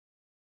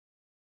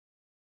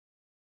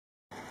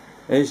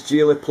Here's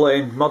Julie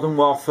playing Modern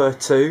Warfare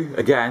 2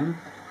 again.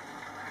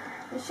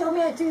 You show me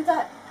how to do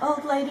that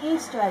old lady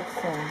Easter egg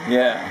thing.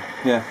 Yeah,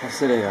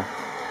 that's it here.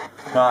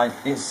 Right,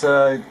 it's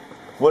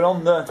we're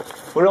on the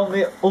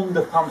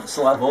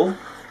underpants level,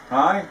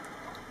 right?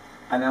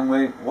 And then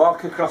we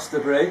walk across the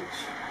bridge.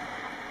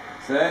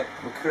 That's it,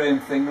 the crane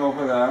thing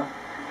over there.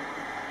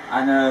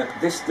 And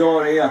this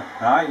door here,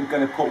 right? You're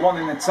going to put one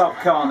in the top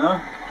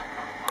corner,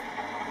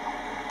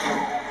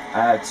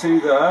 2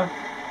 there,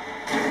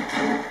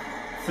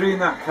 3 in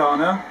that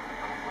corner,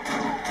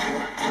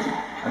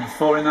 and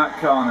 4 in that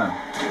corner.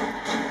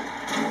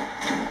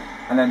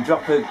 And then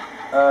drop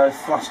a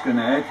flash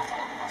grenade,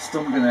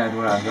 stun grenade,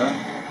 whatever.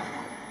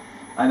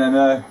 And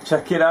then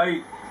check it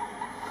out.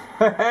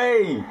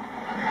 Hey!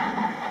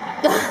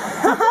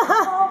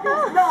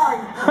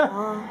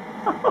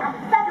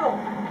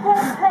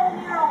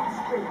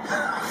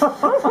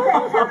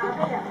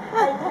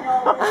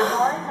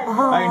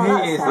 How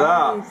neat is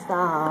that?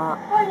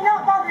 Well, you're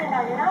not bothering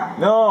now, you're not?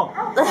 No!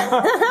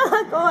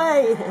 Go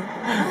away!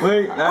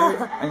 Wait,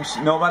 now, and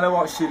no matter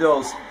what she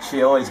does,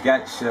 she always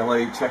gets you,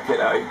 like, check it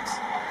out.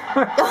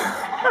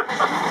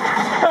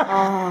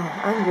 Oh,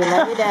 angry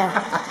lady.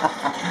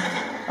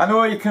 I know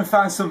where you can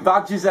find some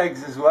badger's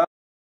eggs as well.